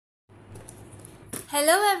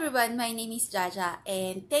Hello everyone, my name is Jaja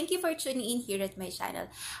and thank you for tuning in here at my channel.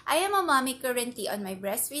 I am a mommy currently on my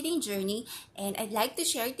breastfeeding journey and I'd like to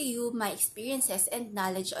share to you my experiences and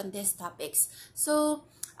knowledge on these topics. So,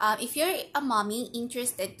 if you're a mommy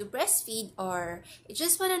interested to breastfeed or you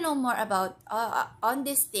just want to know more about on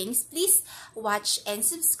these things, please watch and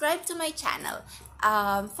subscribe to my channel.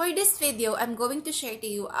 For this video, I'm going to share to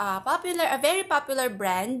you a very popular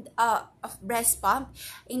brand of breast pump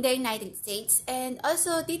in the United States and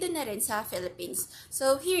also dito na rin sa Philippines.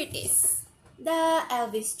 So here it is, the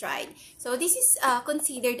Elvie Stride. So this is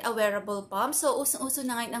considered a wearable pump. So usong-uso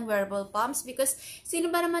na ngayon ang wearable pumps because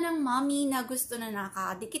sino ba naman ang mommy na gusto na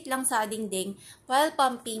nakadikit lang sa dingding while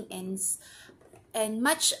pumping and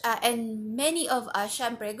many of us,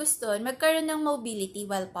 syempre, gusto magkaroon ng mobility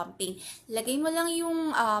while pumping. Lagay mo lang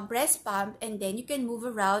yung breast pump and then you can move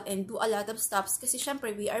around and do a lot of stops kasi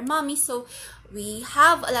syempre, we are mommy, so we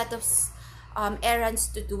have a lot of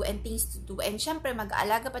errands to do and things to do. And syempre,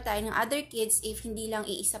 mag-aalaga pa tayo ng other kids if hindi lang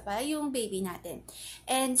iisa pa yung baby natin.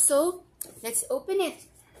 And so, let's open it.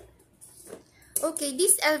 Okay,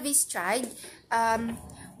 this Elvie Stride,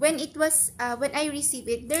 when I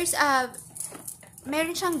received it,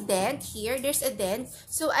 meron siyang dent here. There's a dent.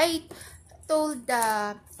 So, I told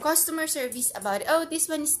the customer service about it. Oh, this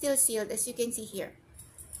one is still sealed, as you can see here.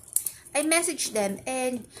 I messaged them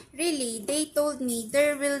and really, they told me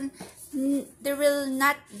there will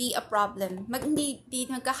not be a problem. Hindi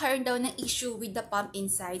magkakaroon daw ng issue with the pump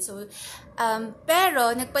inside. So,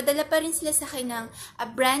 pero, nagpadala pa rin sila sa akin ng a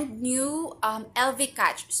brand new Elvie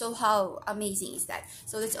catch. So, how amazing is that?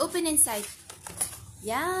 So, let's open inside.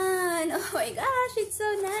 Yan! Oh my gosh, it's so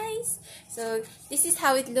nice! So, this is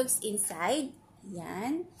how it looks inside.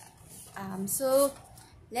 Yan. So,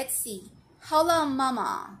 let's see. Hello,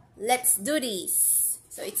 mama. Let's do this.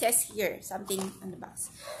 So, it says here, something on the box.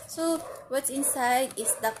 So, what's inside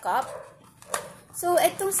is the cup. So,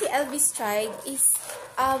 itong si Elvie Stride is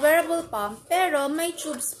a wearable pump, pero may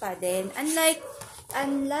tubes pa din.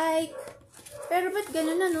 Unlike, pero ba't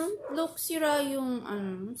ganun ano? Look, sira yung,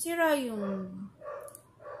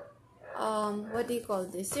 what do you call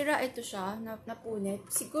this? Sira ito siya, napunit.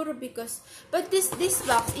 Siguro because, but this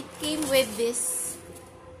box, it came with this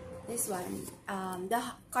one, the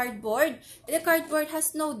cardboard. The cardboard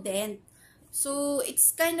has no dent. So,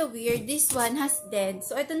 it's kind of weird. This one has dent.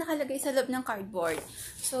 So, ito nakalagay sa loob ng cardboard.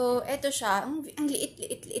 So, ito siya. Ang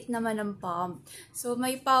liit naman ng pump. So,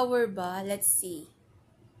 may power ba? Let's see.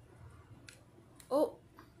 Oh,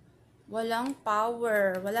 walang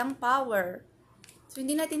power. Walang power. So,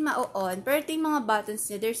 hindi natin ma-on. Pero ito yung mga buttons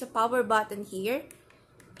niya. There's a power button here.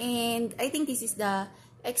 And I think this is the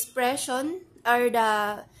expression or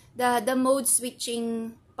the mode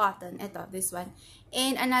switching button. Ito, this one.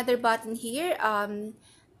 And another button here.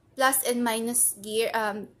 Plus and minus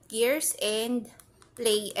gears and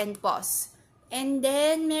play and pause. And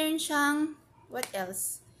then, meron siyang, what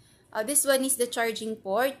else? This one is the charging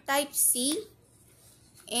port. Type C.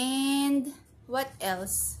 And, what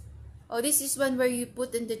else? Oh, this is one where you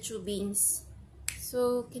put in the tubings.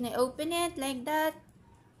 So, can I open it like that?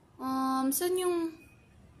 Saan yung...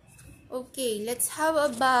 Okay, let's how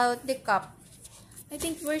about the cup? I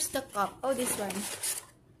think, where's the cup? Oh, this one.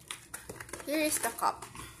 Here is the cup.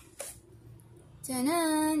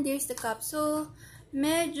 Tanan! There's the cup. So,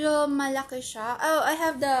 medyo malaki siya. Oh, I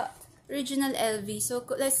have the original Elvie. So,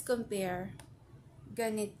 let's compare.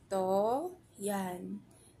 Ganito. Yan.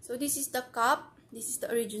 So, this is the cup. This is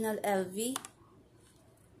the original Elvie.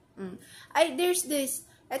 There's this.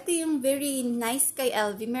 Ito yung very nice kay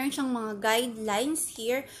Elvie. Meron siyang mga guidelines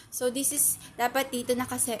here. So, this is, dapat dito na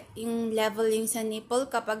kasi yung level yung sa nipple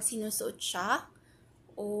kapag sinusuot siya.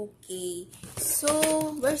 Okay. So,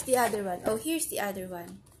 where's the other one? Oh, here's the other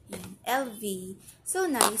one. Yan. Elvie. So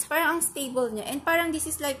nice. Parang ang stable niya. And parang this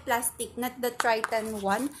is like plastic, not the Triton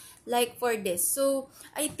one. Like for this. So,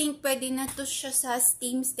 I think pwede na to siya sa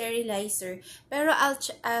steam sterilizer. Pero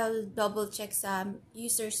I'll double check sa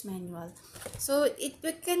user's manual. So,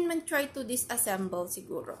 we can try to disassemble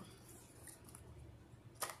siguro.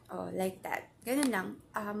 Oh, like that. Ganun lang.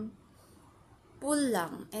 Pull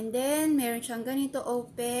lang. And then, meron siyang ganito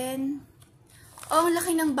open. Oh, ang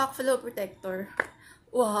laki ng backflow protector.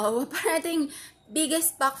 Wow, parang ito yung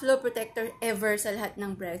biggest backflow protector ever sa lahat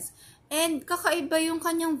ng breast. And kakaiba yung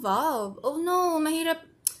kanyang valve. Oh no, mahirap.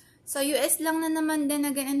 Sa US lang na naman din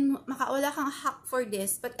na ganun, wala kang hack for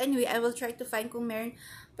this. But anyway, I will try to find kung meron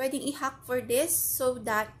pwedeng i-hack for this so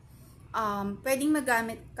that pwedeng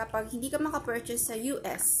magamit kapag hindi ka makapurchase sa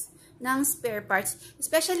US. ng spare parts.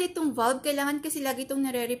 Especially itong valve, kailangan kasi lagi itong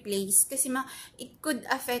nare-replace kasi it could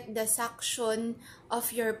affect the suction of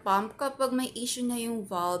your pump kapag may issue na yung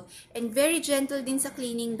valve. And very gentle din sa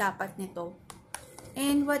cleaning dapat nito.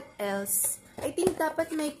 And what else? I think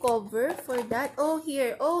dapat may cover for that. Oh,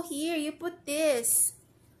 here. Oh, here. You put this.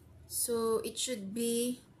 So, it should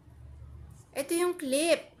be... Ito yung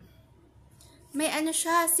clip. May ano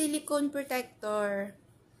siya, silicone protector.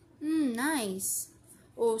 Nice.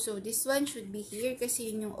 Oh, so this one should be here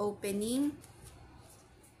kasi yun yung opening.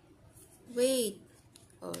 Wait.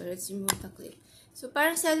 Oh, let's remove the clip. So,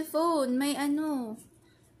 parang cellphone. May ano.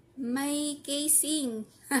 May casing.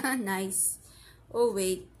 Nice. Oh,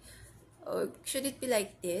 wait. Oh, should it be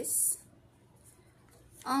like this?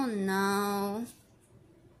 Oh, no.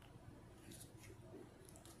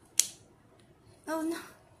 Oh, no.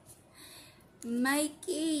 My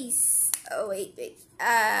case. Oh, wait.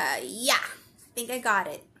 Yeah. I think I got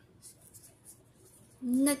it.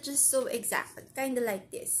 Not just so exact, but kind of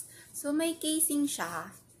like this. So, may casing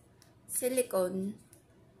siya. Silicone.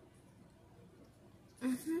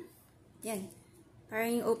 Yan.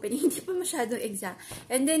 Parang yung opening, hindi pa masyadong exact.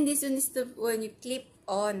 And then, this one is the one you clip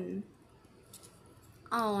on.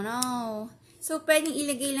 Oh, no. So, pwedeng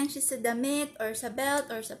ilagay lang siya sa damit, or sa belt,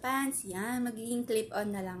 or sa pants. Yan, magiging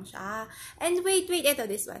clip-on na lang siya. And wait, ito,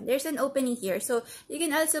 this one. There's an opening here. So, you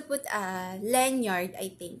can also put a lanyard,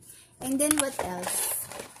 I think. And then, what else?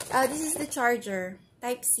 This is the charger.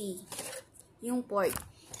 Type-C. Yung port.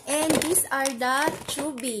 And these are the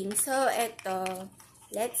tubing. So, ito.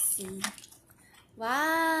 Let's see.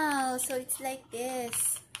 Wow! So, it's like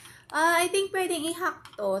this. I think pwedeng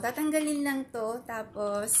i-hack to. Tatanggalin lang to.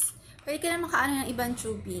 Tapos, pwede ka na makaano ng ibang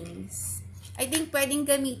tubings. I think pwedeng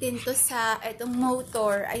gamitin to sa itong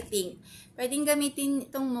motor, I think. Pwedeng gamitin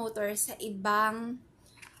itong motor sa ibang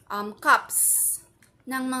cups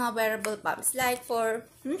ng mga wearable pumps. Like for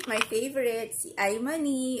my favorite, si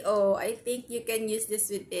Imani. Oh, I think you can use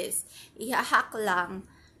this with this. Ihahack lang.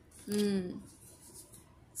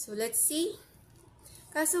 So, let's see.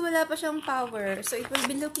 Kaso wala pa siyang power. So, it will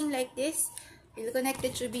be looking like this. We'll connect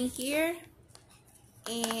the tubing here.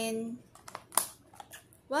 And,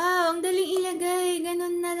 wow, ang daling ilagay.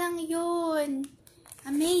 Ganun na lang yun.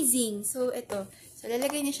 Amazing. So, ito. So,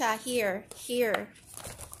 lalagay niya siya here.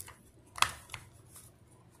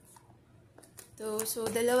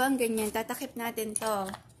 So, dalawang ganyan. Tatakip natin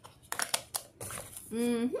to.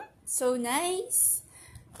 So, nice.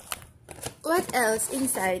 What else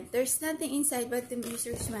inside? There's nothing inside but the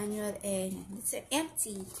user's manual and it's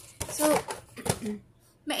empty. So,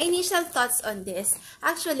 my initial thoughts on this.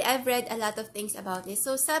 Actually, I've read a lot of things about this.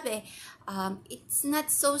 So, sabi, it's not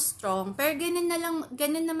so strong. Pero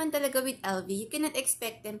ganun naman talaga with Elvie. You cannot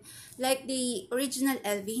expect them like the original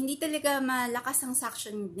Elvie. Hindi talaga malakas ang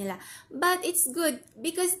suction nila. But it's good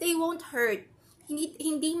because they won't hurt.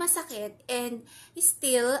 Hindi masakit, and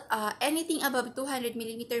still, anything above 200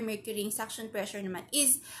 mm mercury suction pressure naman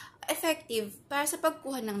is effective para sa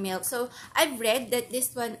pagkuha ng milk. So, I've read that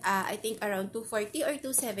this one, I think around 240 or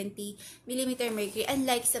 270 mm mercury.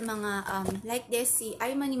 Unlike sa mga, like this, si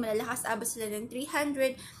Imani, malalakas, abot sila ng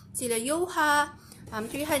 300, sila Yoha,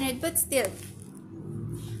 300, but still,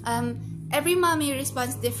 every mommy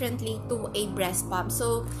responds differently to a breast pump.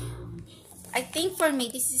 So, I think for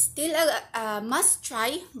me, this is still a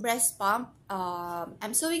must-try breast pump.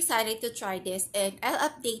 I'm so excited to try this, and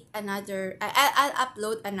I'll update another. I'll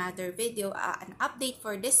upload another video, an update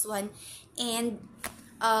for this one. And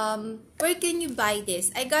where can you buy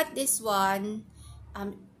this? I got this one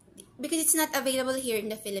because it's not available here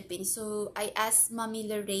in the Philippines. So I asked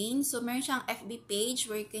Mommy Lorraine. So meron siyang FB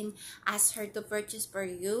page where you can ask her to purchase for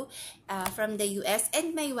you from the US,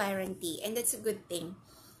 and my warranty, and that's a good thing.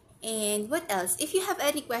 And what else? If you have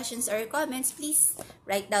any questions or comments, please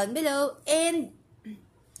write down below. And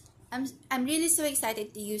I'm really so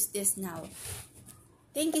excited to use this now.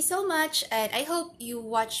 Thank you so much, and I hope you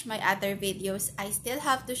watch my other videos. I still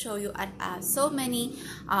have to show you so many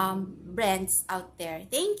brands out there.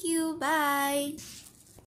 Thank you. Bye.